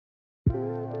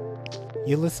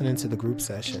You're listening to The Group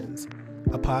Sessions,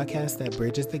 a podcast that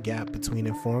bridges the gap between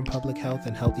informed public health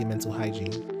and healthy mental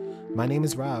hygiene. My name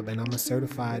is Rob, and I'm a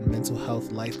certified mental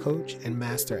health life coach and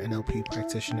master NLP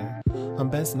practitioner. I'm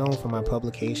best known for my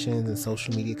publications and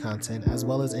social media content, as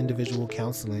well as individual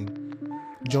counseling.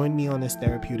 Join me on this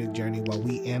therapeutic journey while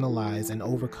we analyze and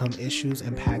overcome issues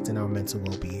impacting our mental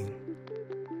well-being.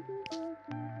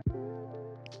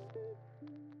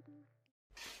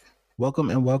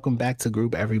 Welcome back to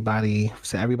Group, everybody.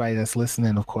 So everybody that's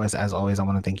listening, of course, as always, I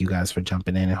want to thank you guys for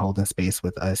jumping in and holding space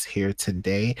with us here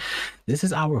today. This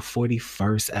is our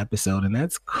 41st episode, and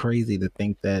that's crazy to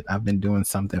think that I've been doing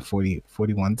something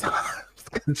 41 times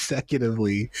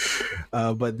consecutively.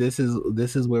 But this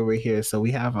is where we're here. So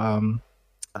we have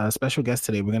a special guest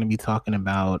today. We're going to be talking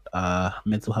about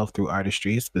mental health through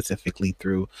artistry, specifically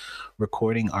through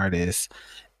recording artists.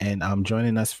 And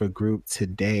joining us for Group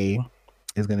today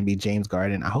is going to be James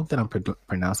Gardin. I hope that I'm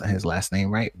pronouncing his last name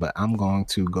right, but I'm going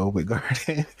to go with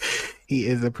Gardin. He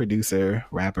is a producer,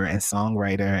 rapper, and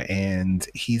songwriter, and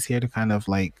he's here to kind of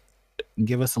like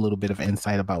give us a little bit of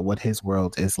insight about what his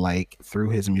world is like through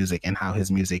his music and how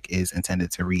his music is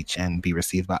intended to reach and be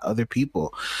received by other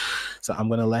people. So I'm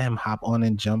going to let him hop on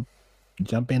and jump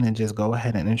in and just go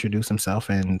ahead and introduce himself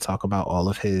and talk about all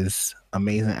of his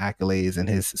amazing accolades and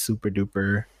his super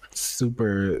duper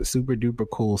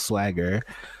cool swagger.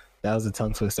 That was a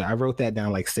tongue twister. I wrote that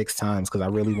down like 6 times because I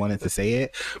really wanted to say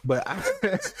it, but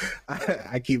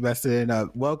I keep messing it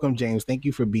up. Welcome, James. Thank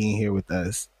you for being here with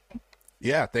us.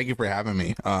 Yeah, thank you for having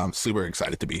me. Super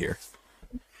excited to be here.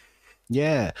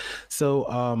 Yeah.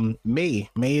 So May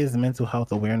is Mental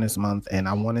Health Awareness Month, and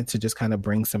I wanted to just kind of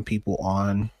bring some people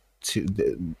on to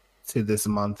this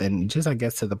month and just, I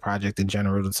guess, to the project in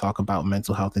general to talk about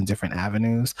mental health in different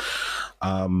avenues.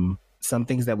 Some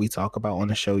things that we talk about on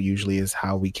the show usually is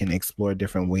how we can explore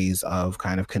different ways of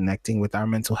kind of connecting with our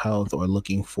mental health or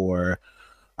looking for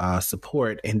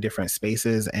support in different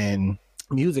spaces. And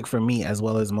music, for me, as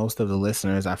well as most of the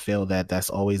listeners, I feel that that's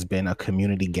always been a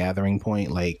community gathering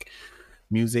point. Like,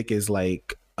 music is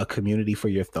like a community for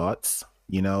your thoughts.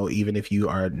 You know, even if you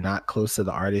are not close to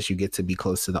the artist, you get to be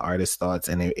close to the artist's thoughts,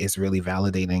 and it's really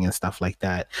validating and stuff like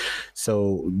that.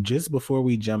 So just before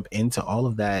we jump into all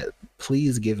of that,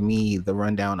 please give me the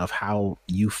rundown of how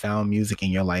you found music in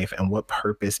your life and what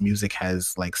purpose music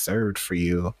has like served for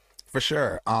you. For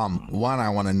sure. One, I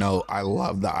want to know, I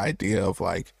love the idea of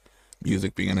like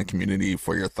music being a community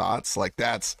for your thoughts. Like,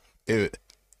 that's it.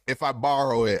 If I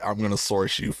borrow it, I'm going to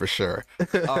source you for sure.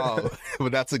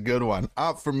 But that's a good one.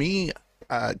 For me,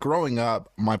 growing up,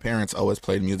 my parents always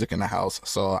played music in the house.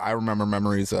 So I remember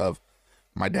memories of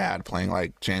my dad playing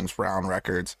like James Brown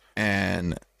records,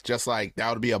 and just like that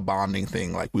would be a bonding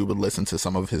thing. Like, we would listen to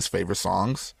some of his favorite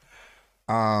songs.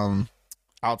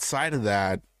 Outside of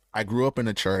that, I grew up in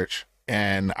a church,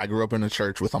 and I grew up in a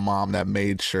church with a mom that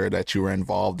made sure that you were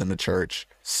involved in the church.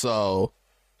 So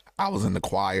I was in the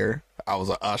choir, I was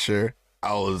an usher,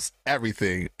 I was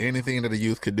everything. Anything that a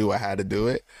youth could do, I had to do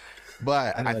it.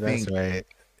 But I think, right.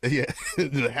 Yeah,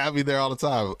 have me there all the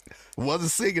time.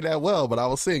 Wasn't singing that well, but I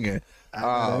was singing.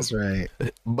 That's right.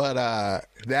 But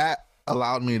that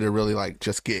allowed me to really like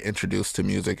just get introduced to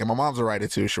music. And my mom's a writer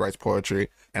too. She writes poetry.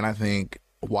 And I think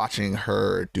watching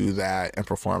her do that and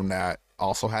perform that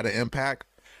also had an impact.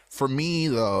 For me,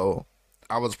 though,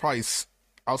 I was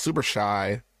super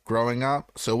shy growing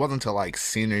up. So it wasn't until like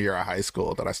senior year of high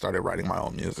school that I started writing my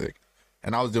own music.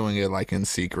 And I was doing it like in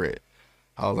secret.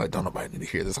 I was like, don't nobody need to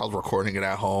hear this. I was recording it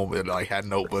at home and like had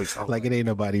notebooks. Like, it ain't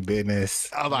nobody business.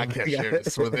 I was like, I can't share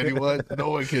this with anyone.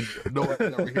 No one can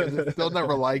ever hear this. They'll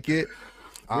never like it.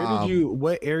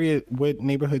 What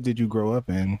neighborhood did you grow up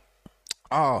in?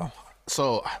 Oh,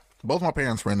 so both my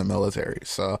parents were in the military.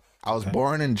 So I was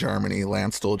born in Germany,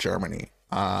 Landstuhl, Germany.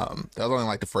 That was only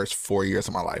like the first 4 years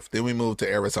of my life. Then we moved to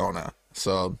Arizona.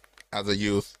 So as a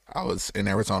youth, I was in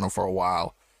Arizona for a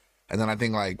while. And then I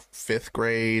think like 5th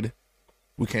grade,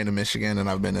 we came to Michigan, and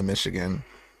I've been in Michigan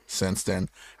since then.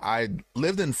 I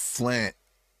lived in Flint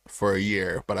for a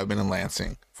year, but I've been in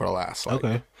Lansing for the last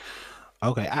Okay.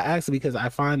 I asked because I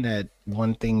find that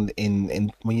one thing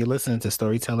in when you're listening to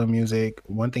storyteller music,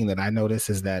 one thing that I notice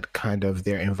is that kind of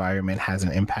their environment has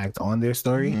an impact on their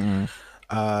story.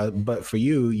 Mm-hmm. But for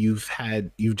you, you've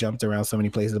jumped around so many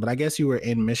places, but I guess you were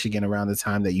in Michigan around the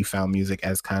time that you found music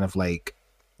as kind of like,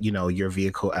 you know, your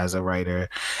vehicle as a writer.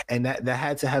 And that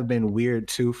had to have been weird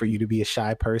too, for you to be a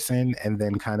shy person and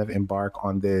then kind of embark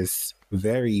on this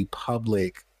very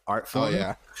public art form. Oh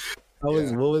yeah.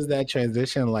 What was that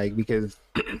transition like? Because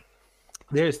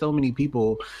there's so many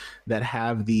people that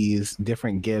have these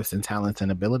different gifts and talents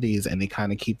and abilities, and they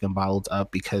kind of keep them bottled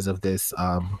up because of this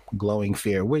glowing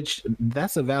fear, which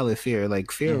that's a valid fear.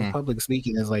 Like fear of Hmm. public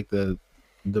speaking is like the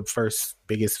first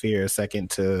biggest fear, second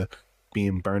to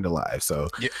being burned alive. So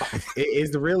Yeah. it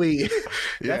is really Yeah,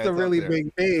 that's a it's up really there.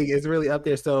 big thing. It's really up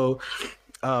there. So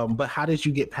but how did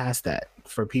you get past that?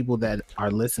 For people that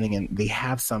are listening and they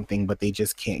have something but they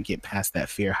just can't get past that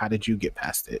fear, how did you get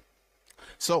past it?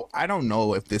 So I don't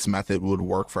know if this method would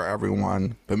work for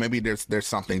everyone, but maybe there's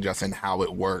something just in how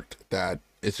it worked that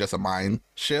it's just a mind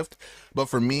shift. But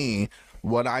for me,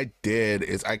 what I did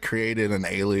is I created an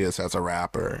alias as a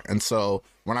rapper. And so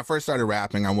when I first started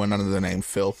rapping, I went under the name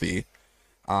Filthy.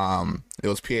 It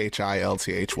was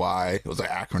Philthy. It was an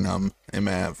acronym. It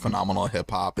meant phenomenal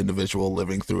hip hop individual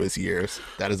living through his years.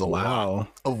 That is a lot Wow.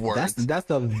 of words. That's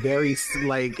a very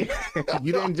like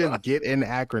you didn't just get an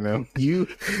acronym.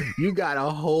 You got a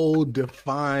whole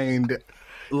defined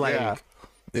Yeah. like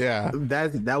Yeah.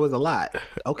 that was a lot.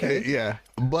 Okay. Yeah.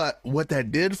 But what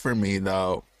that did for me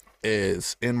though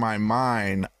is in my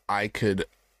mind I could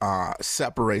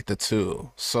separate the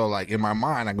two. So like in my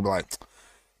mind I could be like,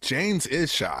 James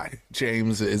is shy.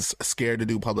 James is scared to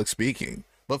do public speaking.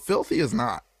 But Filthy is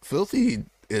not. Filthy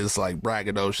is like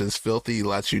braggadocious. Filthy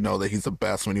lets you know that he's the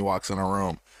best when he walks in a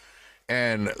room.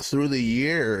 And through the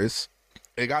years,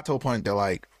 it got to a point that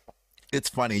like it's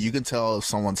funny. You can tell if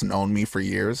someone's known me for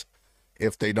years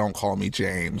if they don't call me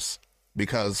James.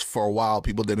 Because for a while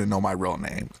people didn't know my real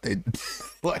name. They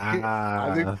like Ah,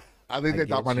 I think I they thought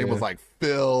get my name you. was like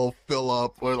Philip,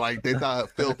 or like they thought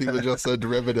Filthy was just a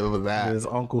derivative of It that. is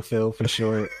Uncle Phil for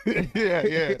short. Yeah,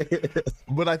 yeah.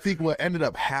 But I think what ended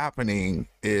up happening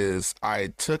is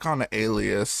I took on an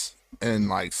alias in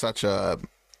like such a,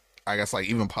 I guess like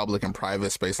even public and private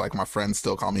space. Like my friends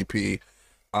still call me P.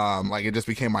 Like it just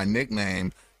became my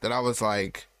nickname. That I was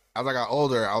like, as I got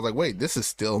older, I was like, wait, this is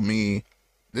still me.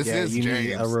 This Yeah, is you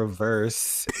need a James.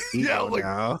 reverse Yeah, ego like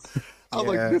now. I was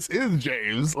like, Yeah. this is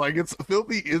James. Like it's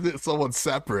Filthy isn't someone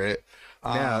separate.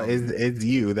 Now Um, it's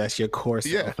you. That's your core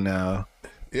yeah, self now.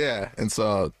 yeah. And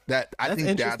so that I That's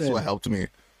think that's what interesting. helped me.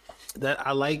 That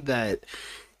I like that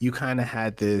you kind of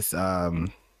had this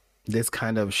this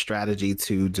kind of strategy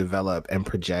to develop and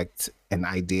project an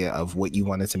idea of what you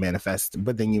wanted to manifest,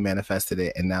 but then you manifested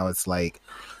it and now it's like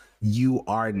you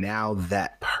are now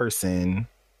that person.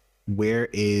 Where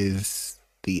is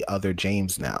the other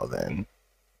James now then?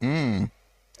 Mm.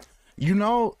 You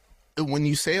know, when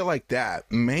you say it like that,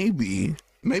 maybe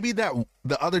that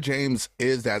the other James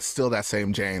is that still that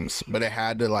same James, but it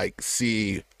had to like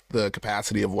see the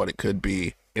capacity of what it could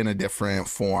be in a different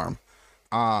form.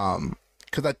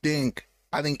 Because I think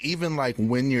even like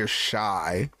when you're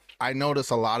shy, I notice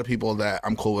a lot of people that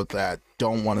I'm cool with that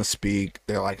don't want to speak.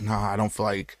 They're like, no, I don't feel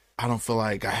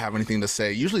like I have anything to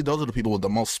say. Usually those are the people with the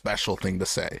most special thing to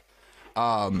say.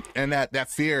 And that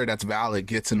fear that's valid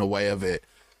gets in the way of it,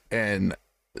 and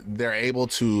they're able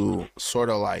to sort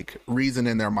of like reason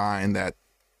in their mind that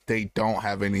they don't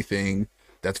have anything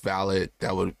that's valid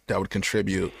that would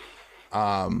contribute.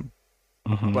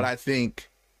 But I think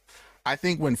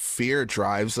when fear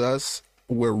drives us,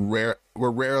 we're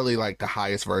rarely like the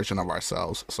highest version of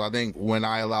ourselves. So I think when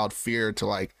I allowed fear to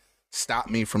like stop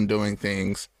me from doing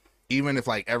things, even if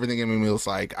like everything in me was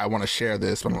like I want to share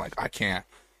this, but I'm like I can't.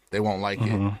 They won't like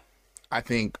it. I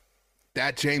think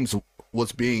that James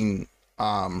was being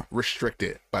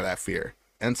restricted by that fear.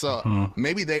 And so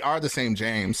maybe they are the same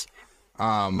James,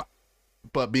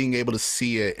 but being able to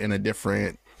see it in a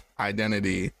different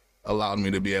identity allowed me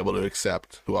to be able to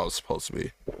accept who I was supposed to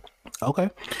be. Okay.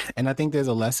 And I think there's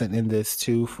a lesson in this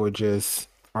too for just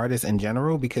artists in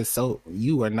general, because so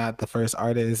you are not the first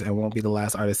artist and won't be the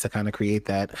last artist to kind of create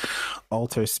that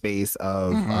alter space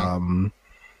of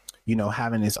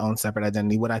having its own separate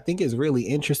identity. What I think is really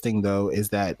interesting though is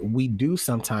that we do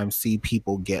sometimes see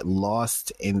people get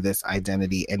lost in this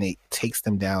identity and it takes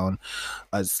them down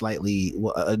a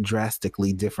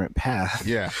drastically different path.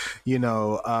 Yeah, you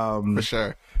know for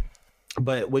sure.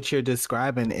 But what you're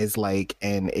describing is like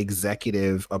an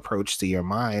executive approach to your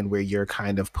mind where you're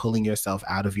kind of pulling yourself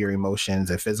out of your emotions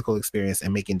and physical experience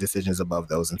and making decisions above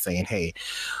those and saying, hey,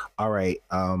 all right,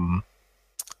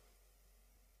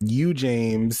 you,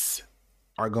 James,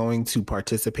 are going to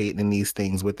participate in these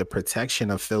things with the protection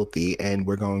of Filthy, and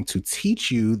we're going to teach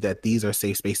you that these are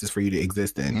safe spaces for you to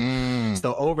exist in.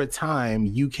 So over time,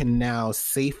 you can now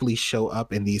safely show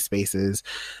up in these spaces.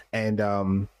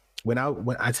 And when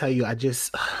I tell you, I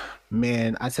just,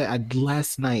 man,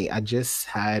 last night I just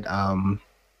had a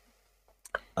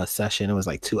session. It was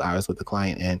like 2 hours with the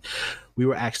client, and we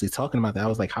were actually talking about that. I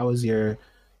was like, "How was your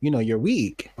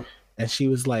week?" and she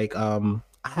was like, I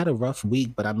had a rough week,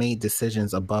 but I made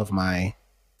decisions above my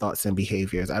thoughts and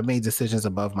behaviors. I made decisions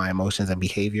above my emotions and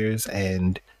behaviors,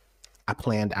 and I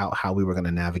planned out how we were going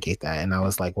to navigate that. And I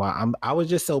was like, wow, I was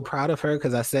just so proud of her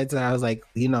because I said to her, I was like,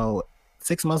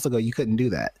 6 months ago you couldn't do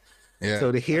that. Yeah,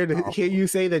 So to that's hear powerful. you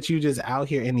say that you just out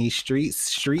here in these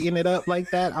streets, streeting it up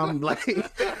like that, I'm like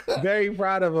very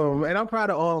proud of them, and I'm proud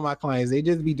of all of my clients. They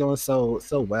just be doing so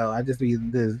well. I just be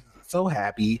so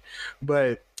happy.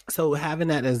 But so having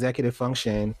that executive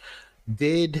function,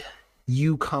 did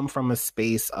you come from a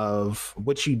space of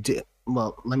what you did?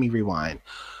 Well, let me rewind.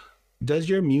 Does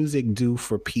your music do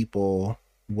for people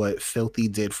what Filthy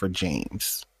did for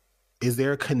James? Is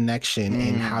there a connection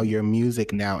in how Mm. your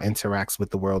music now interacts with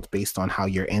the world based on how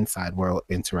your inside world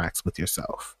interacts with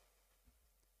yourself?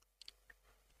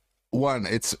 One,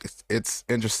 it's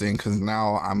interesting because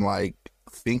now I'm like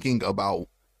thinking about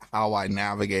how I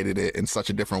navigated it in such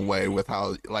a different way with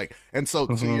how like, and so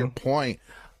to your Mm-hmm. point,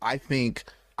 I think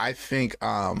I think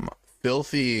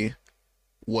Filthy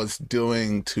was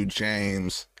doing to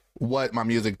James what my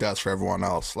music does for everyone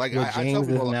else. Like What I tell James is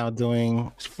people now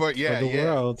doing for for yeah, the yeah.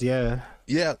 world, yeah.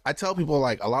 Yeah, I tell people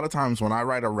like a lot of times when I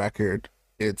write a record,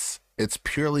 it's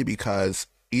purely because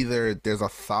either there's a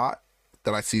thought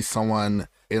that I see someone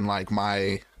in like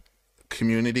my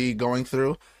community going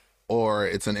through, or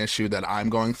it's an issue that I'm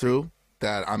going through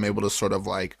that I'm able to sort of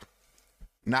like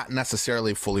not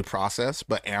necessarily fully process,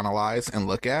 but analyze and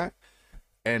look at,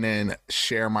 and then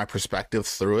share my perspective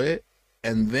through it.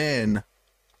 And then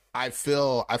I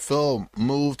feel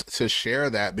moved to share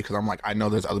that because I'm like, I know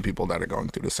there's other people that are going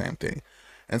through the same thing.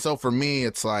 And so for me,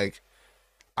 it's like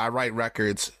I write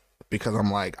records because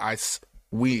I'm like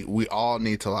we all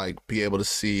need to like be able to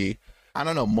see, I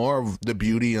don't know, more of the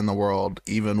beauty in the world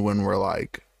even when we're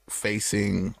like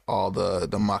facing all the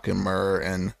muck and myrrh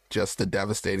and just the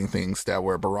devastating things that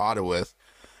we're barraged with.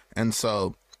 And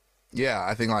so yeah,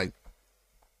 I think like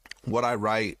what I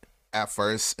write at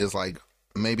first is like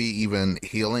maybe even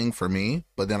healing for me,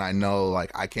 but then I know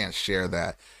like I can't share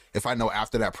that. If I know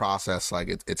after that process, like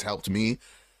it's helped me,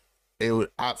 it would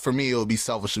for me it would be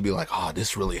selfish to be like, oh,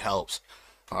 this really helps.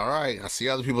 All right, I see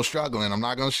other people struggling. I'm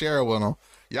not gonna share it with them.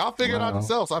 Y'all figure it out Wow.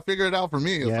 yourselves. I figured it out for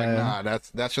me. It's like, Yeah. nah,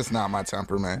 that's just not my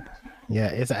temperament. Yeah,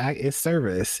 it's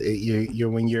service. You're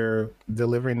when you're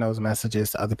delivering those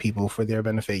messages to other people for their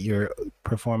benefit, you're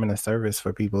performing a service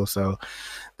for people. So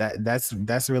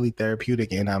that's really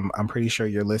therapeutic, and I'm pretty sure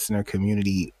your listener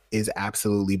community is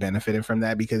absolutely benefiting from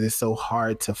that because it's so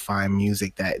hard to find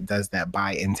music that does that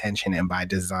by intention and by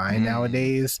design Mm.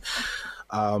 nowadays.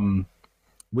 Um,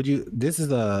 would you? This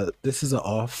is a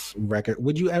off record.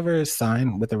 Would you ever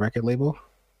sign with a record label?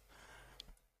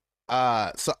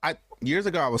 So I years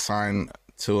ago I was signed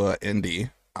to a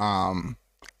indie.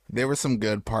 There were some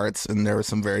good parts and there were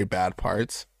some very bad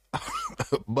parts.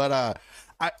 But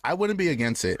I wouldn't be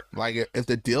against it. Like if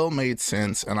the deal made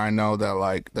sense and I know that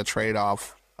like the trade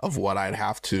off of what I'd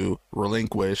have to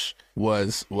relinquish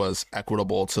was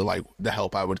equitable to like the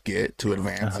help I would get to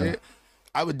advance Uh-huh. it,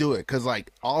 I would do it. Cause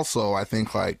like also I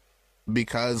think like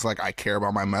because like I care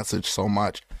about my message so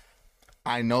much,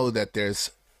 I know that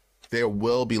there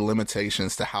will be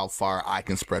limitations to how far I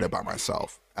can spread it by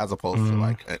myself as opposed to Mm,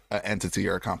 like an entity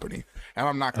or a company.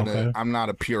 And okay. I'm not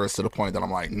a purist to the point that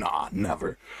I'm like, nah,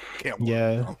 never, can't work with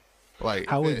Yeah. them. Like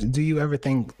How if it, would do you ever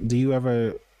think? Do you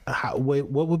ever?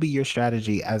 What would be your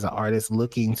strategy as an artist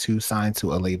looking to sign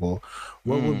to a label?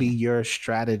 What would be mm, your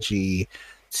strategy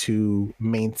to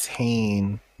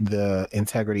maintain the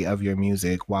integrity of your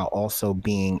music while also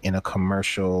being in a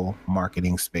commercial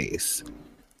marketing space?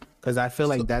 Because I feel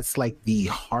so, like that's like the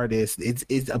hardest. It's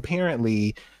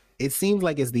apparently it seems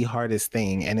like it's the hardest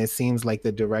thing, and it seems like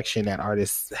the direction that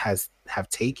artists have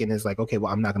taken is like, okay,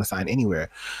 well, I'm not going to sign anywhere.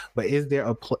 But is there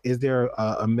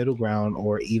a middle ground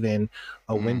or even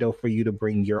a mm, window for you to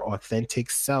bring your authentic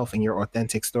self and your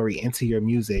authentic story into your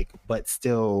music, but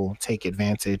still take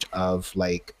advantage of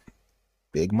like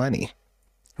big money?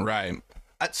 right.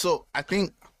 So I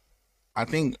think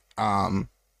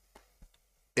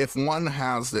if one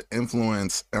has the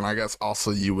influence, and I guess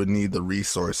also you would need the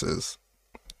resources.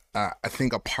 I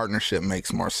think a partnership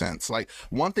makes more sense. Like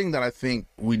one thing that I think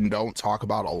we don't talk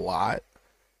about a lot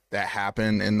that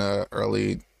happened in the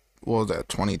early, what was that,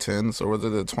 2010s or was it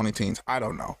the 20 teens? I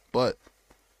don't know. But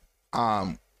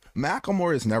um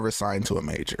Macklemore is never signed to a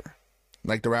major.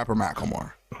 Like the rapper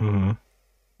Macklemore. Mm-hmm.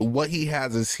 What he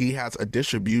has is he has a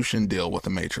distribution deal with a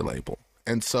major label.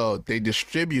 And so they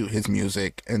distribute his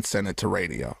music and send it to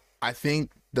radio. I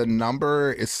think the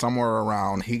number is somewhere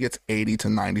around he gets 80 to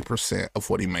 90% of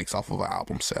what he makes off of an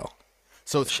album sale.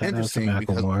 So it's Shout out to interesting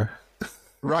because Macklemore.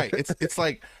 Right. It's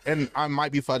like, and I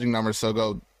might be fudging numbers, so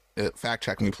go fact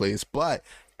check me, please. But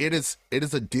it is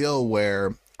a deal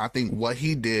where I think what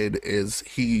he did is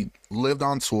he lived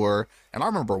on tour, and I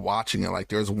remember watching it. Like,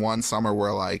 there's one summer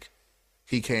where like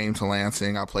he came to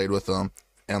Lansing, I played with him,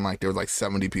 and like there was like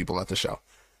 70 people at the show.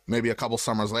 Maybe a couple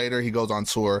summers later, he goes on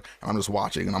tour, and I'm just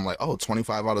watching, and I'm like, oh,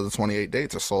 25 out of the 28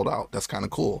 dates are sold out. That's kind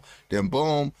of cool. Then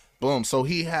boom, boom. So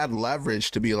he had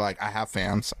leverage to be like, I have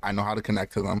fans, I know how to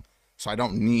connect to them, so I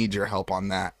don't need your help on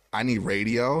that. I need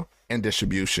radio and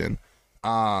distribution.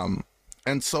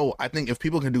 And so I think if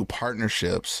people can do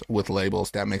partnerships with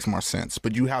labels, that makes more sense.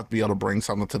 But you have to be able to bring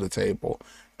something to the table.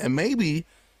 And maybe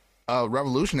a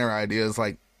revolutionary idea is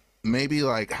like, maybe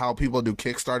like how people do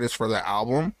Kickstarters for their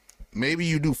album. Maybe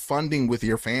you do funding with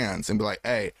your fans and be like,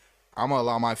 hey, I'm going to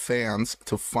allow my fans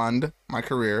to fund my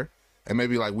career. And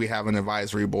maybe like we have an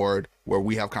advisory board where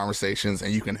we have conversations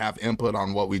and you can have input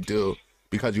on what we do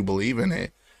because you believe in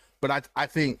it. But I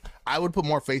think I would put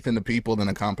more faith in the people than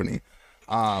a company.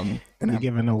 And you're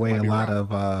giving away a lot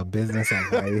of business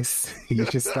advice. You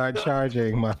should start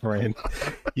charging, my friend.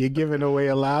 You're giving away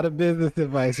a lot of business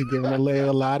advice. You're giving away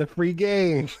a lot of free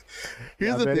game.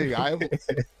 Here's the thing.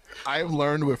 I have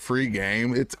learned with free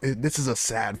game, this is a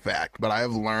sad fact, but I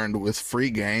have learned with free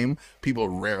game, people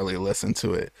rarely listen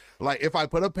to it. Like, if I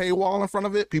put a paywall in front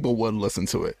of it, people would listen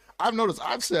to it. I've noticed,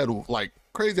 I've said, like,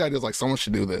 crazy ideas, like, someone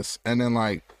should do this. And then,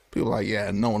 like, people are like, yeah,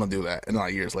 no one will do that. And then,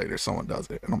 like, years later, someone does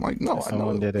it. And I'm like, no, I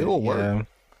know it'll work. Yeah.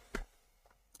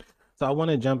 So I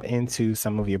want to jump into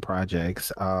some of your projects.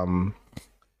 A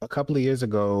couple of years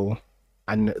ago,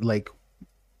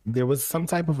 there was some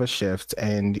type of a shift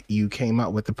and you came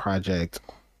out with the project.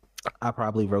 I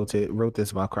probably wrote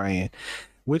this while crying,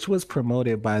 which was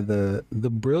promoted by the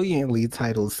brilliantly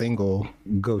titled single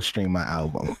 "Go Stream My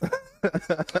Album."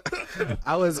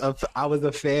 I was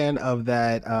a fan of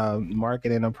that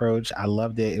marketing approach. I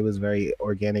loved it. It was very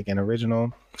organic and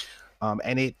original,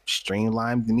 and it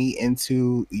streamlined me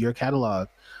into your catalog.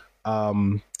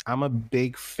 I'm a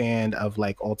big fan of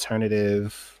like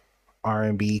alternative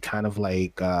R&B kind of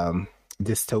like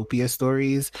dystopia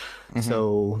stories. Mm-hmm.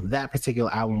 So that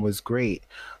particular album was great.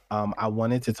 I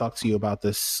wanted to talk to you about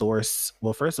the source.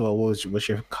 Well, first of all, what's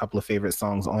your couple of favorite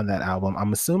songs on that album?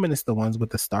 I'm assuming it's the ones with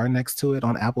the star next to it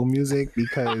on Apple Music,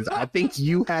 because I think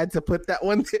you had to put that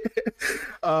one there.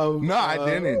 No, I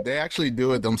didn't. They actually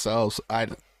do it themselves. Oh,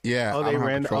 they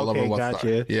ran. Okay,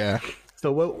 gotcha. Yeah.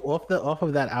 So what off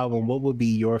of that album, what would be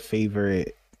your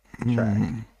favorite track?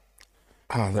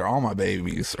 Oh, they're all my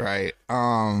babies, right?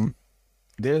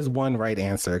 There's one right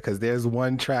answer, because there's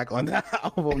one track on that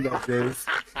album that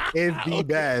is the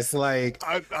best. Like,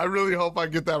 I really hope I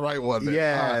get that right one.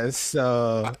 Yeah.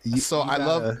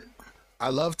 I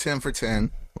love 10 for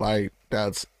 10. Like,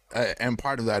 that's and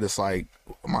part of that is like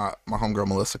my homegirl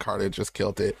Melissa Carter just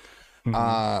killed it.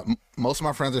 Mm-hmm. Most of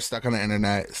my friends are stuck on the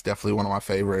internet. It's definitely one of my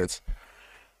favorites.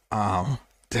 Dang,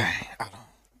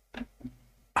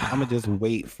 I'm gonna just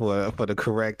wait for the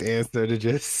correct answer to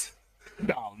just.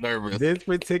 No, I'm nervous. This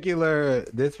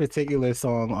particular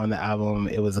song on the album,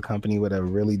 it was accompanied with a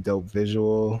really dope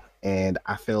visual, and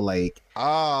I feel like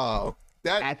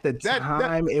at the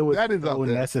time it was so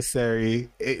necessary.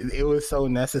 It was so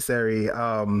necessary.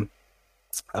 I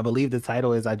believe the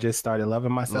title is "I Just Started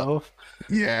Loving Myself."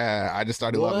 Yeah, I just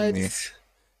started loving me.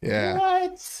 Yeah.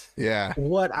 What? Yeah.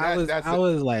 What? I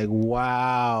was like,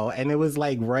 wow. And it was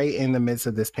like right in the midst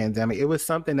of this pandemic. It was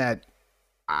something that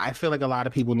I feel like a lot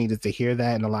of people needed to hear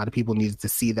that, and a lot of people needed to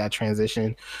see that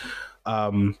transition.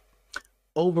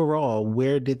 Overall,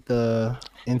 where did the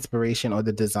inspiration or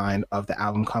the design of the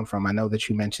album come from? I know that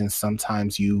you mentioned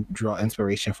sometimes you draw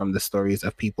inspiration from the stories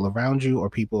of people around you,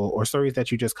 or stories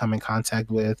that you just come in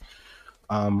contact with.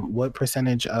 What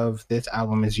percentage of this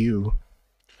album is you?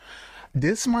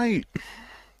 This might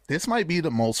be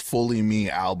the most fully me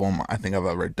album I think I've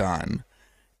ever done.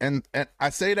 And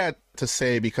I say that to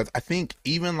say, because I think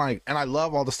even like, and I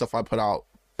love all the stuff I put out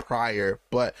prior,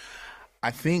 but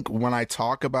I think when I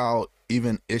talk about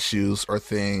even issues or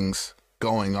things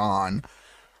going on,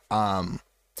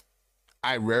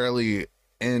 I rarely,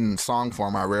 in song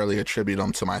form, I rarely attribute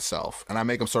them to myself. And I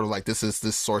make them sort of like, this is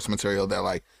this source material that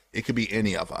like, it could be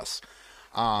any of us.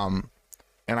 And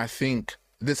I think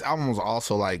this album was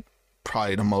also like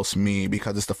probably the most me,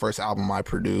 because it's the first album I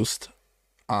produced,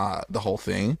 the whole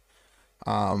thing,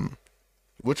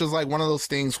 which is like one of those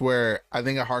things where I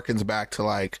think it harkens back to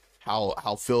like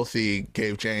how Filthy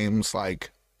gave James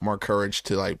like more courage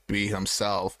to like be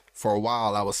himself. For a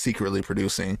while I was secretly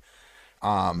producing,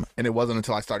 and it wasn't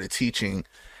until I started teaching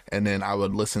And then I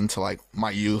would listen to like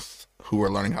my youth who were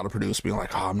learning how to produce being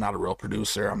like, oh, I'm not a real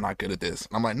producer, I'm not good at this.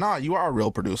 And I'm like, nah, you are a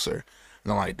real producer.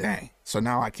 And I'm like, dang. So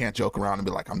now I can't joke around and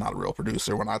be like, I'm not a real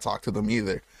producer when I talk to them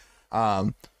either.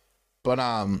 Um, but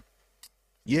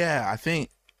yeah, I think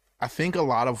a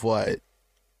lot of what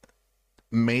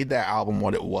made that album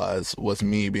what it was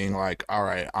me being like, all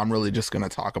right, I'm really just gonna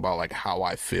talk about like how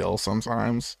I feel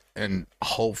sometimes, and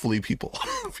hopefully people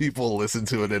people listen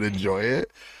to it and enjoy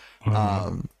it.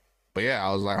 But yeah,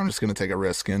 I was like, I'm just gonna take a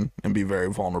risk and be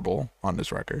very vulnerable on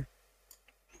this record.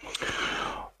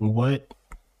 What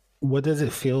does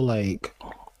it feel like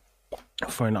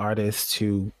for an artist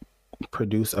to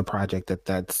produce a project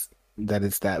that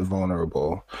is that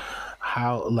vulnerable?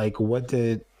 How, like, what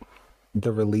did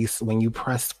the release, when you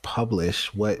pressed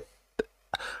publish, what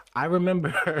I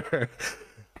remember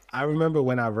I remember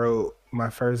when I wrote my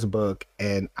first book,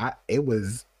 and it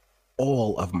was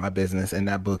all of my business in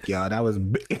that book, y'all. That was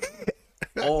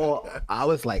all. I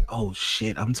was like, oh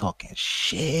shit, I'm talking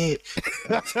shit.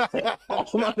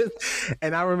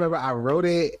 And I remember I wrote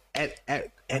it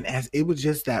and as it was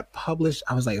just that published,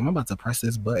 I was like, I'm about to press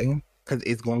this button because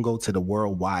it's gonna go to the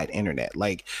worldwide internet.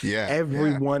 Like,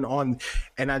 everyone on,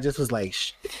 and I just was like,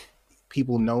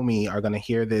 people know me, are gonna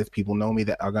hear this. People know me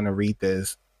that are gonna read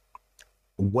this.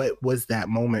 What was that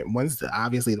moment?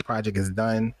 Obviously the project is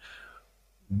done,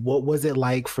 what was it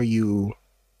like for you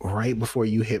right before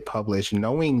you hit publish,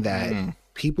 knowing that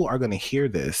people are going to hear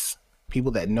this,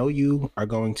 people that know you are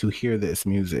going to hear this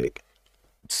music?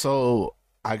 So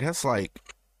I guess, like,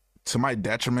 to my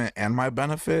detriment and my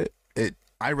benefit,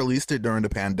 I released it during the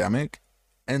pandemic,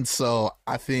 and so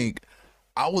I think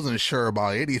I wasn't sure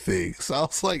about anything. So I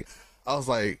was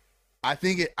like, I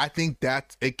think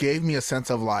that it gave me a sense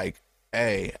of like,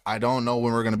 hey, I don't know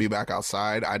when we're gonna be back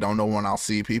outside. I don't know when I'll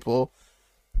see people,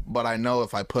 but I know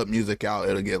if I put music out,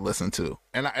 it'll get listened to.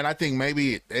 And I think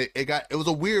maybe it was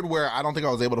a weird where I don't think I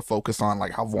was able to focus on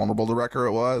like how vulnerable the record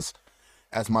was,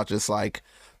 as much as like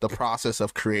the process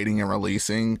of creating and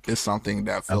releasing is something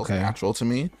that feels natural to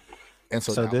me. And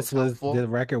so this was the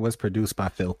record was produced by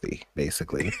Filthy,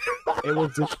 basically. It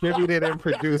was distributed and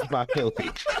produced by Filthy.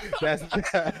 That's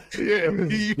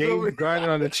James Gardin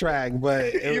on the track, but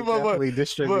it was definitely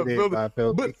distributed by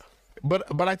Filthy.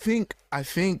 But I think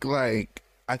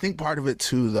part of it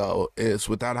too, though, is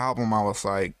with that album, I was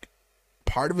like,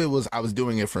 part of it was I was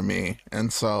doing it for me.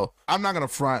 And so I'm not going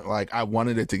to front, like, I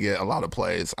wanted it to get a lot of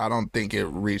plays. I don't think it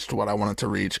reached what I wanted to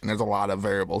reach. And there's a lot of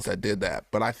variables that did that.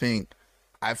 But I think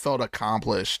I felt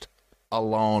accomplished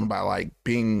alone by like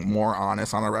being more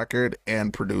honest on a record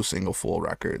and producing a full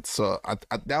record. So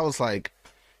that was like,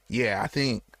 yeah, I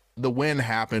think the win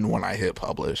happened when I hit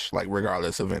publish, like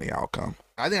regardless of any outcome.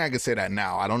 I think I could say that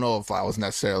now. I don't know if I was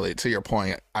necessarily, to your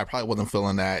point, I probably wasn't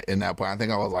feeling that in that point. I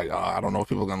think I was like, oh, I don't know if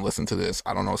people are going to listen to this.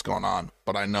 I don't know what's going on,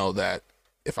 but I know that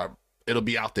it'll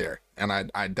be out there, and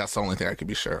I that's the only thing I could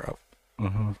be sure of.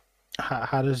 Mm-hmm.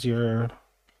 How does your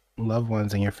loved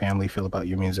ones and your family feel about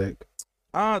your music?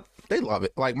 They love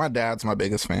it. Like, my dad's my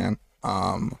biggest fan.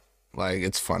 Like,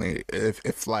 it's funny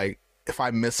if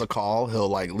I miss a call, he'll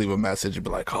like leave a message and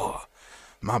be like, oh,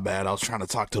 my bad, I was trying to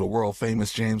talk to the world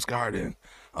famous James Gardin.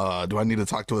 Do I need to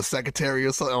talk to a secretary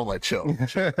or something? I'm like, chill.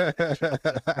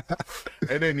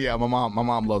 And then my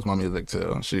mom loves my music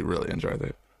too. She really enjoys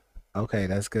it. Okay,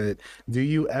 that's good. Do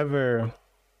you ever,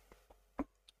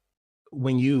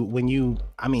 when you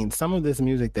I mean, some of this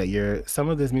music that you're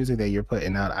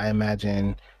putting out, I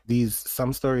imagine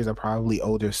some stories are probably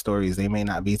older stories. They may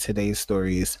not be today's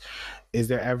stories. Is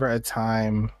there ever a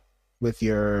time with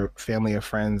your family or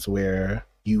friends where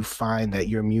you find that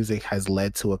your music has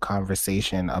led to a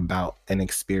conversation about an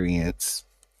experience?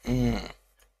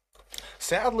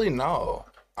 Sadly, no.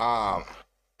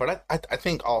 But I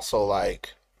think also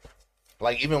like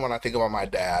even when I think about my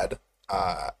dad,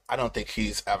 I don't think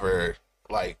he's ever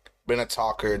like been a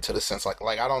talker to the sense like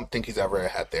I don't think he's ever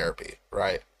had therapy,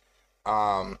 right?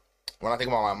 When I think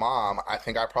about my mom, I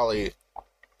think I probably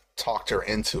talked her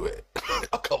into it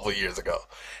a couple of years ago,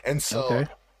 and so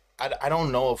I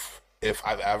don't know if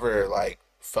I've ever like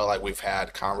felt like we've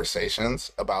had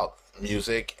conversations about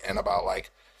music and about like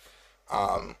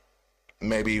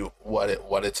maybe what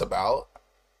it's about.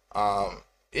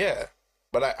 Yeah,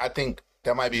 but I think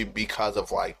that might be because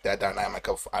of like that dynamic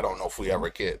of I don't know if we ever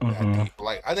get that deep.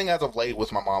 Like, I think as of late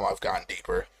with my mom, I've gotten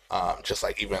deeper. Just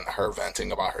like even her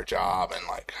venting about her job and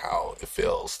like how it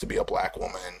feels to be a black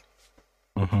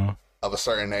woman of a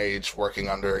certain age working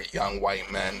under young white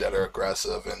men that are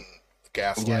aggressive and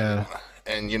gaslighting.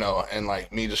 And you know, and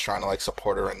like me just trying to like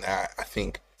support her in that. I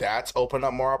think that's opened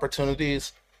up more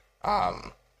opportunities.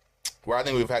 where I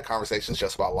think we've had conversations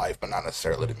just about life, but not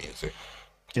necessarily the music.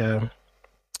 Yeah.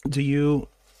 Do you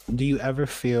ever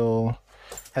feel,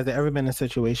 has there ever been a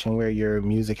situation where your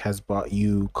music has brought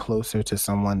you closer to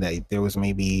someone that there was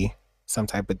maybe some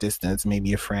type of distance,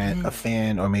 maybe a friend, a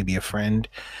fan, or maybe a friend?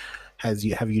 Have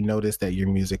you noticed that your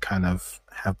music kind of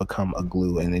have become a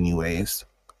glue in any ways?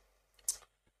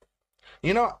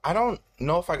 You know, I don't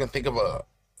know if I can think of a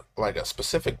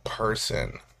specific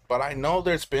person, but I know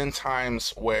there's been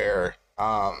times where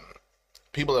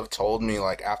people have told me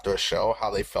like after a show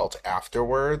how they felt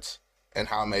afterwards and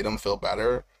how it made them feel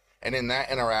better. And in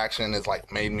that interaction is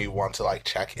like made me want to like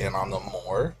check in on them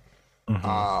more.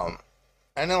 Mm-hmm.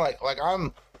 And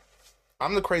then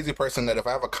I'm the crazy person that if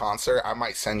I have a concert, I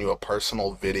might send you a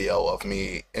personal video of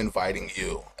me inviting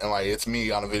you. And like it's me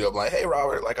on a video, I'm like, hey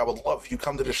Robert, like I would love if you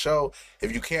come to the show.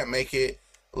 If you can't make it,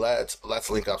 let's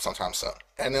link up sometime soon.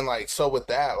 And then like so with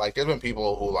that, like there's been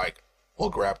people who like will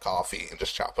grab coffee and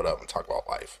just chop it up and talk about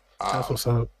life. That's what's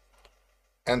up.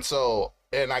 And so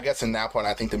and I guess in that point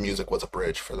I think the music was a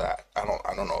bridge for that. I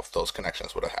don't know if those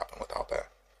connections would have happened without that.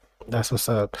 That's what's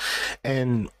up.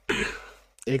 And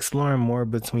exploring more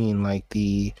between like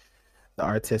the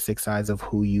artistic sides of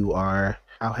who you are,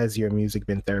 how has your music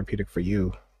been therapeutic for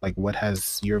you? Like what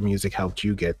has your music helped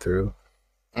you get through?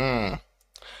 Mm.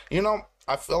 You know,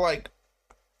 I feel like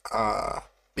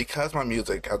because my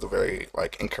music has a very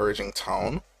like encouraging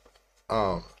tone,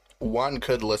 one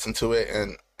could listen to it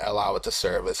and allow it to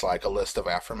serve as like a list of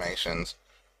affirmations,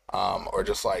 or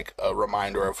just like a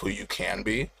reminder of who you can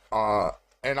be.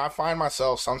 And I find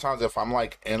myself sometimes if I'm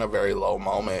like in a very low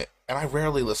moment, and I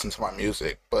rarely listen to my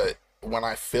music, but when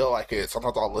I feel like it,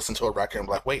 sometimes I'll listen to a record and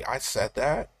be like, wait, I said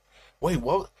that? Wait,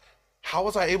 what? How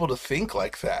was I able to think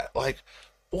like that? Like,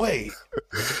 wait,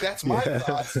 that's my Yeah.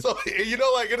 thoughts. So you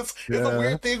know, like it's a Yeah.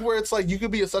 weird thing where it's like you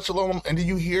could be in such a low moment, and then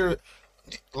you hear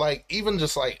like even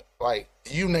just like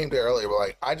you named it earlier, but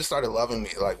like I just started loving me.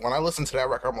 Like when I listened to that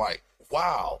record, I'm like,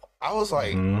 wow. I was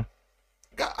like, Mhm.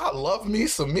 God, I love me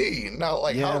some me. Now,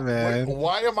 like, Yeah, man.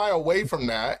 why am I away from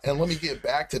that? And let me get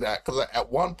back to that because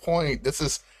at one point, this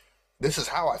is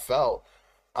how I felt,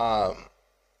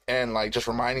 and like just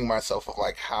reminding myself of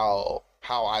like how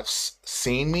I've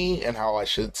seen me and how I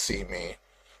should see me,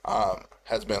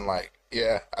 has been like,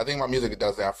 yeah, I think my music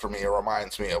does that for me. It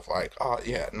reminds me of like, oh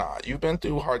yeah, nah, you've been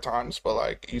through hard times, but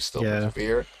like you still Yeah.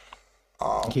 persevere,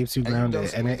 Keeps you and you've done grounded,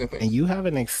 some amazing and things. you have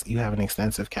you have an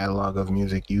extensive catalog of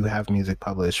music. You have music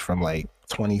published from like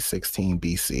 2016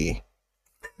 BC.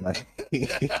 Like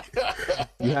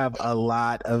you have a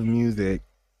lot of music.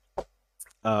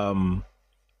 Um,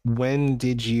 when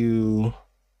did you?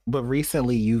 But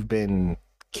recently, you've been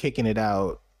kicking it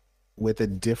out with a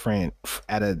different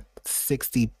at a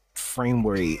 60 frame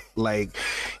rate. Like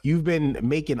you've been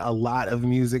making a lot of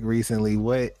music recently.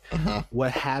 Mhm.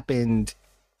 What happened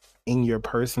in your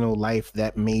personal life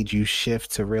that made you shift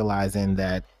to realizing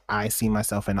that I see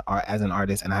myself in art as an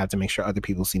artist, and I have to make sure other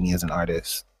people see me as an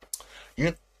artist?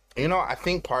 You, you know, I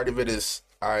think part of it is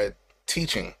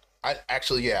teaching. I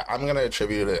actually, yeah, I'm gonna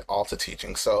attribute it all to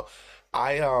teaching. So,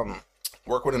 I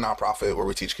work with a nonprofit where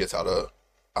we teach kids how to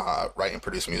write and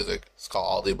produce music. It's called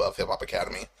All the Above Hip Hop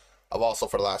Academy. I've also,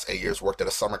 for the last 8 years, worked at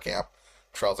a summer camp,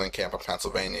 Trails in Camp in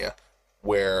Pennsylvania,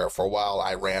 where for a while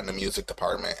I ran the music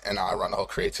department and now I run the whole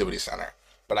creativity center.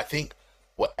 But I think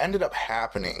what ended up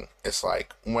happening is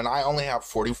like when I only have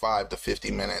 45 to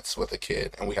 50 minutes with a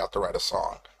kid and we have to write a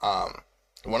song,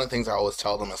 one of the things I always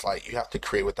tell them is like, you have to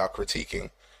create without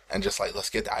critiquing and just like, let's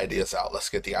get the ideas out. Let's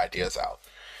get the ideas out.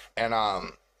 And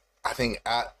I think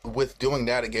with doing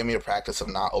that, it gave me a practice of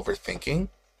not overthinking.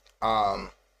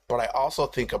 But I also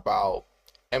think about,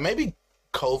 and maybe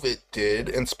COVID did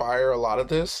inspire a lot of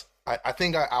this. I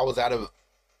think I was at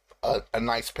a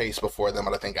nice pace before then,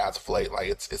 but I think as of late, like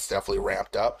it's definitely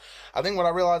ramped up. I think what I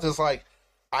realized is like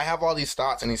I have all these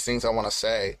thoughts and these things I want to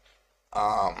say,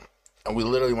 and we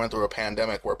literally went through a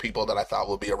pandemic where people that I thought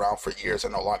would be around for years are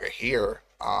no longer here.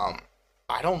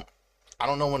 I don't I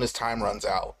don't know when this time runs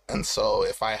out, and so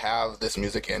if I have this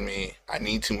music in me, I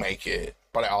need to make it,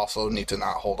 but I also need to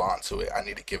not hold on to it. I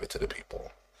need to give it to the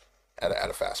people at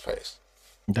a fast pace.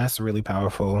 That's really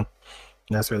powerful.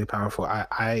 That's really powerful.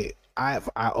 I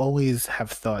always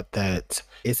have thought that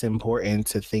it's important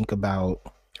to think about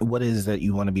what it is that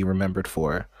you want to be remembered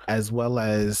for, as well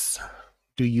as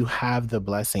do you have the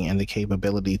blessing and the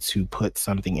capability to put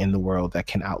something in the world that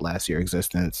can outlast your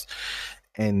existence.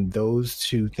 And those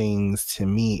two things, to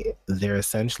me, they're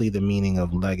essentially the meaning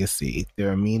of legacy.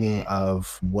 They're a meaning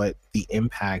of what the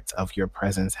impact of your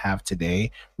presence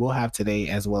will have today,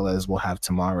 as well as will have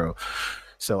tomorrow.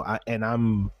 So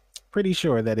I'm pretty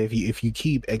sure that if you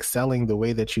keep excelling the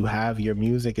way that you have, your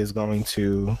music is going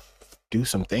to do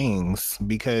some things,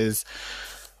 because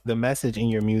the message in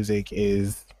your music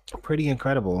is pretty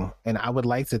incredible. And I would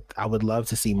love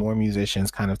to see more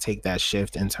musicians kind of take that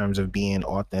shift in terms of being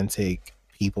authentic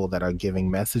people that are giving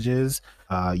messages.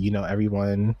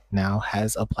 Everyone now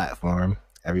has a platform,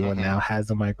 everyone Mm-hmm. now has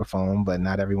a microphone, but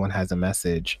not everyone has a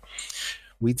message.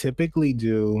 We typically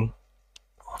do,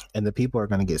 and the people are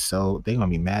going to they're going to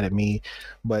be mad at me.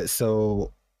 But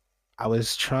so I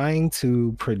was trying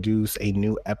to produce a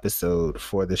new episode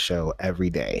for the show every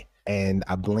day, and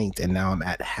I blinked and now I'm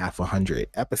at half 100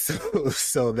 episodes.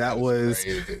 So That is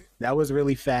crazy. that was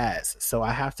really fast. So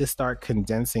I have to start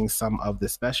condensing some of the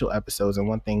special episodes. And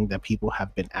one thing that people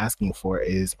have been asking for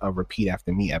is a repeat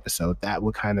after me episode. That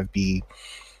would kind of be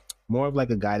more of like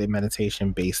a guided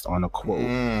meditation based on a quote.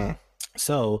 Mm.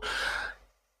 So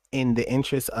in the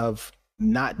interest of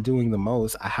not doing the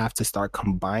most, I have to start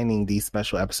combining these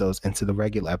special episodes into the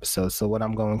regular episodes. So what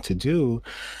I'm going to do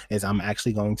is I'm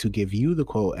actually going to give you the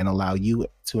quote and allow you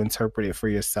to interpret it for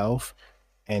yourself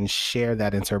and share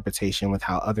that interpretation with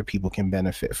how other people can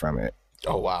benefit from it.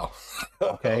 Oh, wow.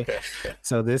 Okay. Okay.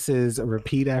 So this is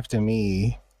Repeat After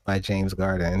Me by James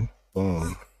Gardin.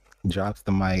 Boom. Drops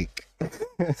the mic.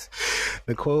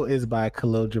 The quote is by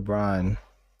Khalil Gibran,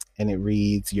 and it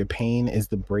reads, "Your pain is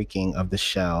the breaking of the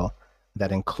shell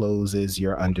that encloses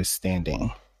your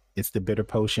understanding. It's the bitter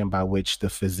potion by which the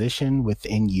physician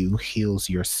within you heals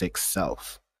your sick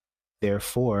self.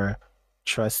 Therefore,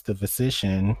 trust the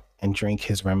physician and drink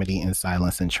his remedy in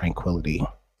silence and tranquility."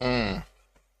 Mm.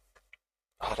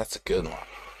 Oh, that's a good one.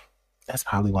 That's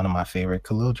probably one of my favorite.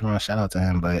 Khalil Gibran, shout out to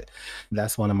him, but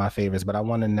that's one of my favorites. But I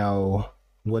want to know,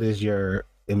 what is your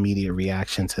immediate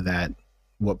reaction to that?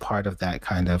 What part of that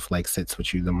kind of like sits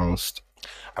with you the most?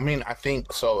 I mean, I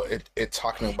think so. It's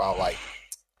talking about like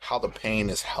how the pain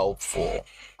is helpful.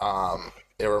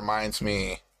 It reminds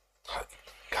me,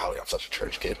 golly, I'm such a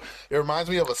church kid. It reminds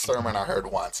me of a sermon I heard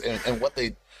once, and what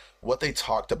they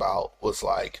talked about was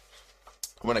like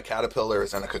when a caterpillar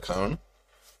is in a cocoon.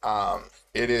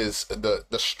 It is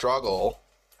the struggle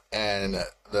and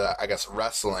the, I guess,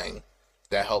 wrestling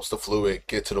that helps the fluid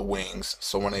get to the wings.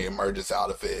 So when it emerges out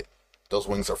of it, those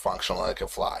wings are functional and it can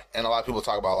fly. And a lot of people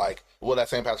talk about like, well, that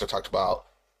same pastor talked about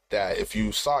that if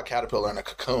you saw a caterpillar in a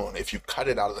cocoon, if you cut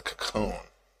it out of the cocoon,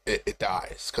 it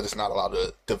dies because it's not allowed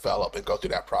to develop and go through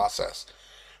that process.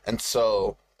 And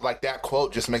so like that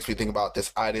quote just makes me think about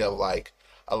this idea of like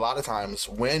a lot of times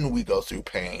when we go through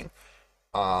pain,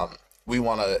 we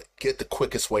want to get the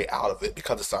quickest way out of it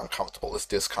because it's uncomfortable, it's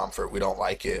discomfort, we don't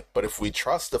like it. But if we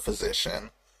trust the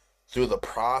physician through the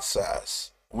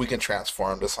process, we can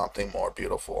transform to something more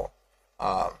beautiful.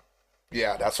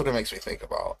 Yeah, that's what it makes me think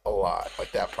about a lot,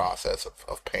 like that process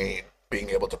of pain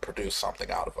being able to produce something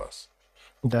out of us.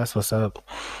 That's what's up.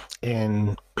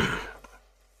 And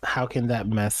how can that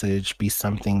message be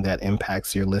something that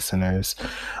impacts your listeners?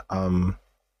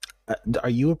 Are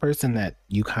you a person that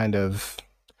you kind of,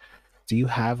 do you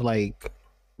have like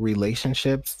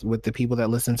relationships with the people that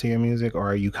listen to your music, or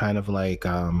are you kind of like,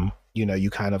 you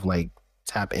kind of like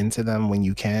tap into them when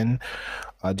you can?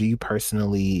 Do you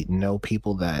personally know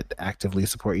people that actively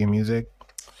support your music?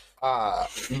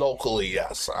 Locally,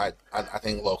 yes. I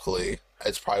think locally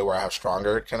it's probably where I have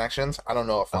stronger connections. I don't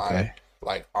know if I Okay.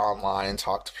 like online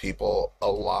talk to people a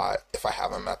lot if I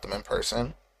haven't met them in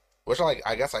person, which like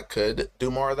I guess I could do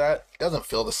more of that. It doesn't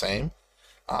feel the same.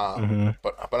 Hmm.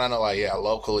 But I know like yeah,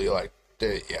 locally like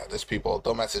there's people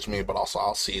they'll message me, but also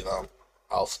I'll see them.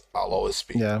 I'll always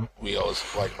speak. Yeah. We always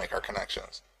like make our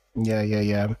connections.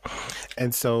 Yeah.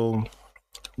 And so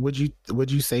would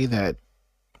you say that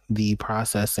the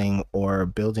processing or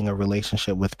building a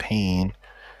relationship with pain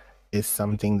is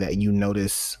something that you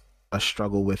notice a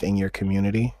struggle with in your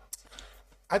community?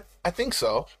 I think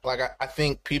so. Like I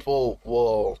think people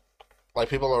will like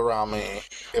people around me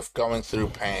if going through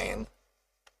pain.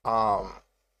 Um,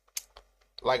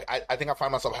 like I think I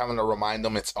find myself having to remind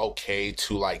them it's okay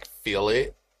to like feel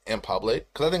it in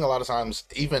public because I think a lot of times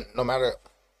even no matter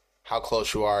how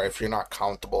close you are, if you're not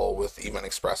comfortable with even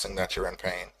expressing that you're in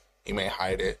pain, you may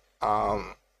hide it.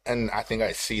 And I think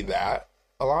I see that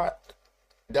a lot.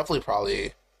 Definitely,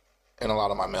 probably in a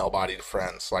lot of my male-bodied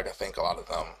friends. Like I think a lot of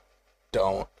them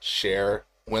don't share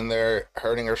when they're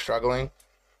hurting or struggling.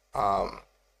 And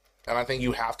I think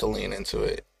you have to lean into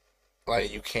it.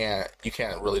 Like you can't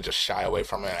really just shy away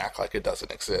from it and act like it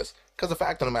doesn't exist. Because the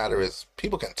fact of the matter is,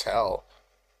 people can tell.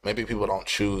 Maybe people don't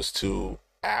choose to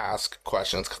ask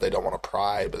questions because they don't want to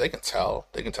pry, but they can tell.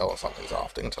 They can tell when something's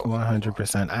off. They can tell when something's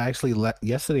wrong. 100%. I actually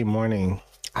yesterday morning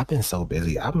I've been so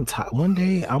busy. I'm tired. One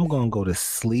day I'm gonna go to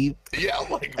sleep, Yeah,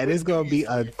 like and when it's do gonna you be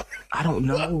a. sleep? I don't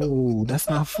know. That's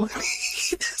not funny.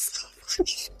 That's not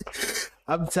funny.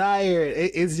 I'm tired.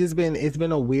 It's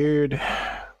been a weird.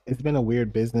 It's been a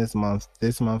weird business month.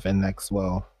 This month and next,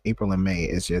 well, April and May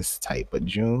is just tight, but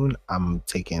June I'm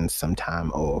taking some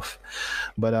time off.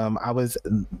 But I was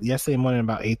yesterday morning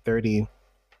about 8:30.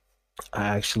 I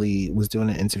actually was doing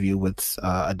an interview with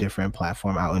a different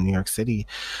platform out in New York City,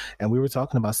 and we were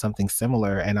talking about something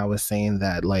similar. And I was saying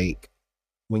that, like,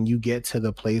 when you get to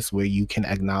the place where you can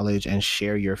acknowledge and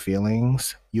share your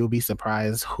feelings, you'll be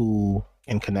surprised who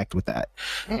can connect with that.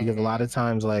 Because a lot Mm-hmm. of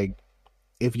times, like,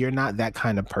 if you're not that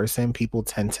kind of person, people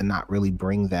tend to not really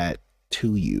bring that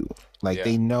to you. Like, Yeah,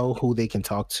 they know who they can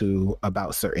talk to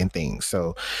about certain things.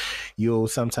 So you'll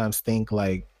sometimes think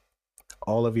like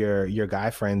all of your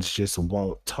guy friends just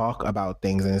won't talk about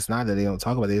things, and it's not that they don't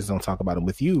talk about it, they just don't talk about it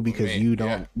with you with because me.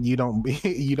 Yeah,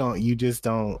 you just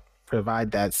don't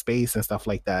provide that space and stuff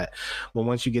like that. But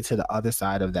once you get to the other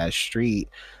side of that street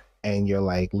and you're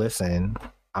like, listen,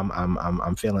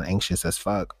 I'm feeling anxious as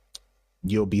fuck,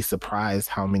 you'll be surprised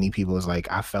how many people is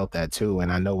like, I felt that too,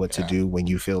 and I know what to yeah, do when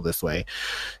you feel this way.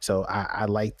 So I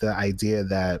like the idea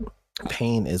that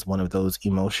pain is one of those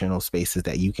emotional spaces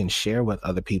that you can share with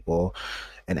other people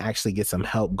and actually get some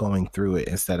help going through it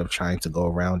instead of trying to go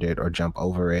around it or jump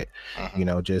over it.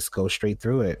 hmm Just go straight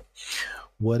through it.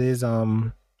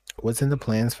 What's in the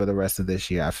plans for the rest of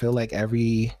this year? I feel like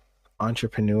every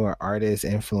entrepreneur, artist,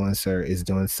 influencer is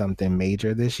doing something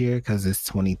major this year because it's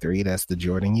 23. That's the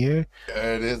Jordan year.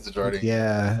 yeah. It is the Jordan year.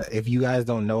 Yeah, if you guys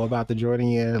don't know about the Jordan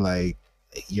year, like,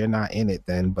 you're not in it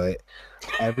then, but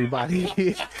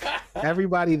everybody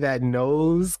everybody that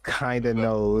knows kind of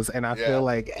knows, and I feel Yeah.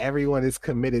 like everyone is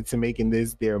committed to making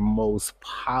this their most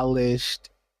polished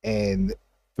and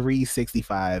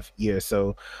 365 year.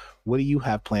 So what do you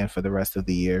have planned for the rest of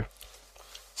the year?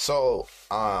 So,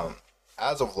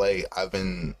 as of late, I've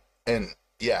been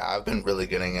really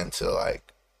getting into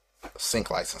like sync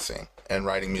licensing and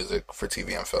writing music for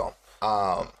TV and film.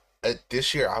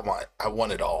 This year I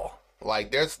want it all.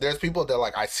 Like there's people that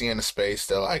like I see in the space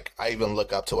that like I even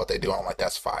look up to what they do. And I'm like,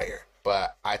 that's fire.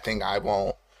 But I think I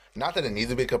won't. Not that it needs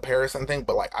to be a comparison thing,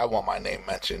 but like I want my name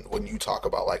mentioned when you talk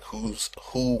about like who's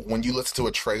who. When you listen to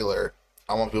a trailer,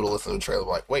 I want people to listen to a trailer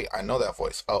like, wait, I know that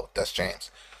voice. Oh, that's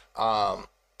James. Um,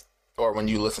 or when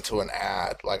you listen to an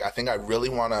ad, like I really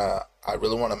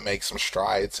wanna make some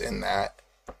strides in that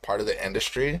part of the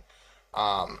industry.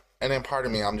 And then part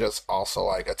of me, I'm just also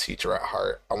like a teacher at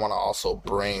heart. I want to also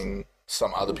bring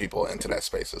some other people into that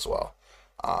space as well.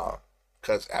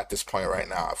 Because at this point right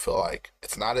now, I feel like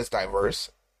it's not as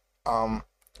diverse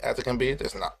as it can be.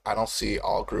 I don't see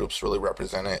all groups really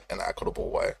represented in an equitable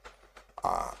way.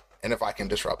 And if I can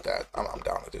disrupt that, I'm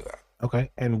down to do that.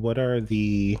 Okay. And what are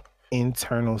the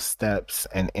internal steps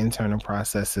and internal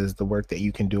processes, the work that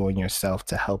you can do on yourself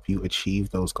to help you achieve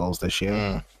those goals this year?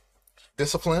 Mm.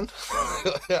 Disciplined.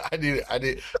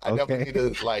 I definitely Okay. need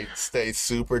to like stay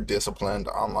super disciplined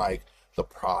on like the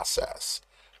process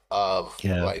of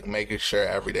Yeah. like making sure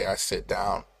every day I sit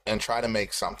down and try to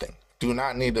make something. Do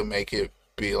not need to make it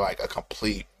be like a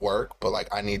complete work, but like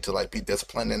I need to like be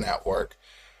disciplined in that work.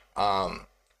 Um,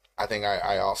 I think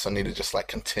I also need to just like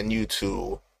continue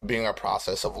to being a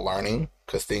process of learning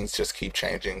because things just keep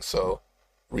changing. So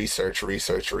research,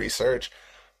 research, research.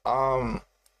 Um,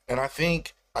 and I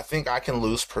think I can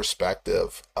lose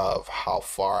perspective of how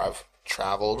far I've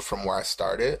traveled from where I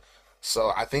started.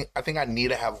 So I think I need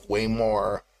to have way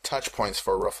more touch points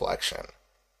for reflection.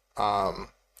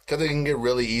 Because it can get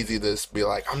really easy to just be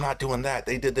like, I'm not doing that.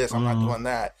 They did this. I'm not Mm, doing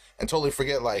that, and totally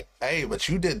forget like, hey, but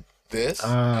you did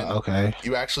this, and okay.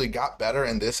 you actually got better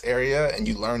in this area, and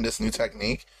you learned this new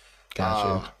technique. Gotcha.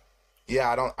 Um, yeah,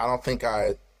 I don't think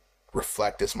I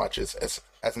reflect as much as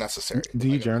necessary. Do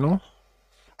you Like journal?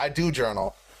 I do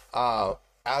journal. Uh,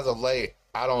 as of late,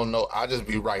 I don't know. I just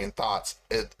be writing thoughts.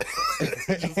 It,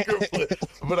 just scribble.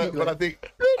 But I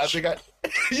think I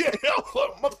yeah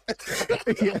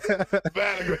Yeah.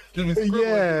 bad. Just be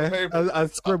scribbling on Yeah. paper. A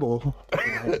scribble.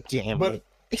 Damn But it.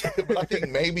 but I think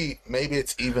maybe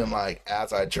it's even like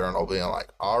as I journal, being like,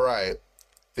 all right,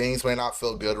 things may not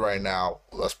feel good right now.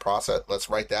 Let's process. Let's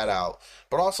write that out.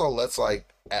 But also let's like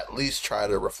at least try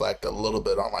to reflect a little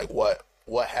bit on like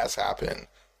what has happened,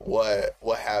 what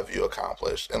have you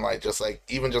accomplished, and like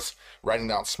even just writing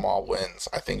down small wins.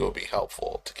 I think it would be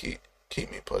helpful to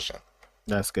keep me pushing.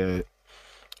 That's good.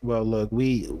 Well, look,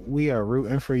 we are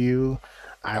rooting for you.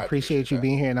 I I appreciate appreciate you that.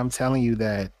 being here, and I'm telling you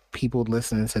that people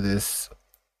listening to this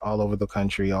all over the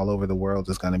country, all over the world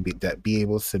is going to be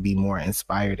able to be more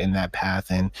inspired in that path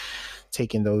and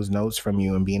taking those notes from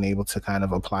you and being able to kind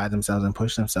of apply themselves and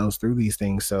push themselves through these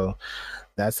things. So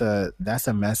that's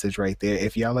a message right there.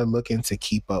 If y'all are looking to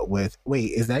keep up with,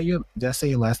 wait, is that your, did I say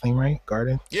your last name right,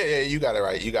 Gardin? Yeah, you got it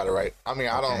right. You got it right. I mean,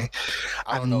 Okay. I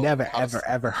I've don't know never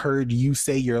ever heard you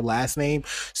say your last name,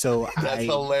 so that's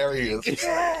hilarious.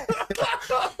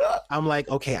 I'm like,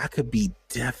 okay, I could be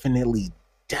definitely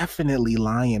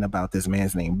lying about this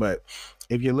man's name, but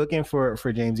if you're looking for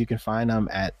James, you can find him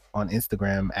on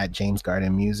Instagram at James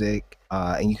Gardin Music,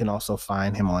 and you can also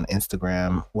find him on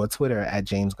Instagram, Twitter at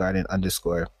James Gardin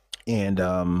 _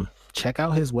 and check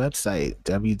out his website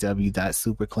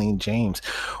www.supercleanjames.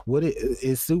 What it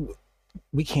is,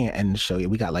 we can't end the show yet.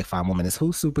 We got like 5 more minutes.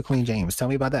 Who's Super Clean James? Tell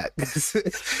me about that.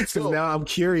 So now I'm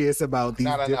curious about these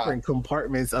different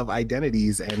compartments of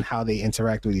identities and how they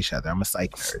interact with each other. I'm a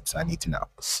psych nerd, so I need to know.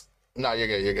 No, you're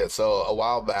good. You're good. So a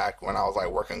while back when I was like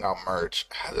working on merch,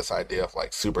 I had this idea of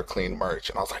like super clean merch,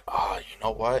 and I was like, oh, you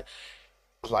know what?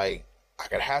 Like I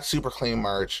could have super clean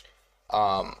merch,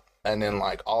 and then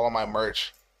like all of my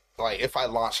merch, like if I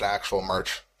launched actual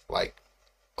merch, like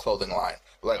clothing line,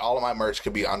 like all of my merch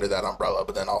could be under that umbrella,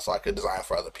 but then also I could design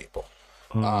for other people.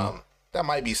 That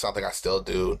might be something I still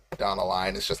do down the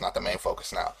line. It's just not the main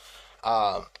focus now.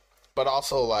 But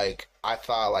also like I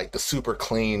thought like the super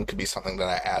clean could be something that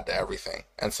I add to everything.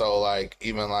 And so like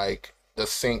even like the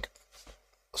sync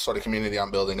sort of community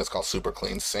I'm building is called Super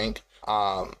Clean Sync.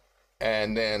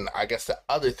 And then I guess the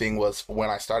other thing was when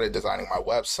I started designing my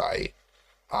website,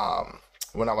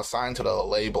 when I was signed to the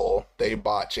label, they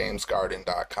bought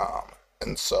jamesgardin.com.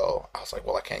 And so I was like,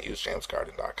 well, I can't use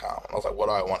jamesgardin.com. And I was like, what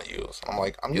do I want to use? And I'm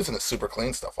like, I'm using the super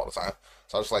clean stuff all the time.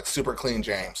 So I was like, super clean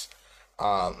James.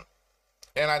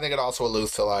 And I think it also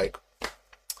alludes to like,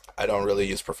 I don't really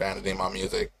use profanity in my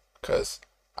music because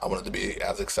I want it to be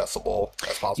as accessible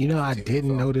as possible. You know, I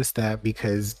didn't notice that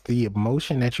because the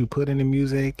emotion that you put in the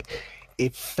music,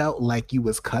 it felt like you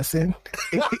was cussing.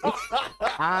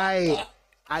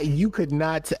 You could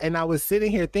not, and I was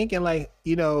sitting here thinking like,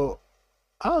 you know,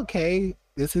 okay,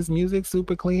 this is music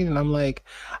super clean, and I'm like,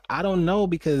 I don't know,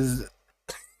 because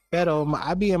pero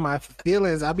I be in my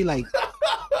feelings. I be like,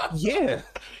 yeah,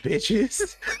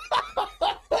 bitches.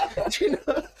 You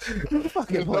know, don't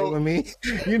fucking play with me.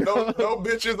 You know, no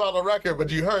bitches on the record, but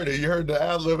you heard it. You heard the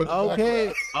ad lib.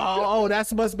 Okay. Oh,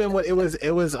 that must have been what it was.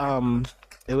 It was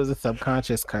a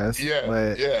subconscious cuss. Yeah.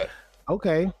 But yeah.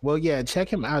 Okay. Well, yeah,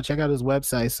 check him out. Check out his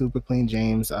website, Super Clean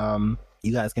James.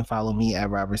 You guys can follow me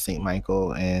at Robert St.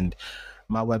 Michael, and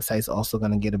my website's also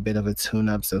going to get a bit of a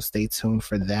tune-up, so stay tuned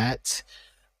for that.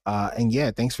 And yeah,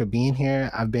 thanks for being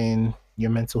here. I've been your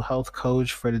mental health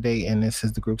coach for today, and this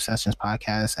is the Group Sessions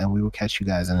podcast, and we will catch you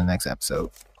guys in the next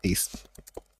episode. Peace.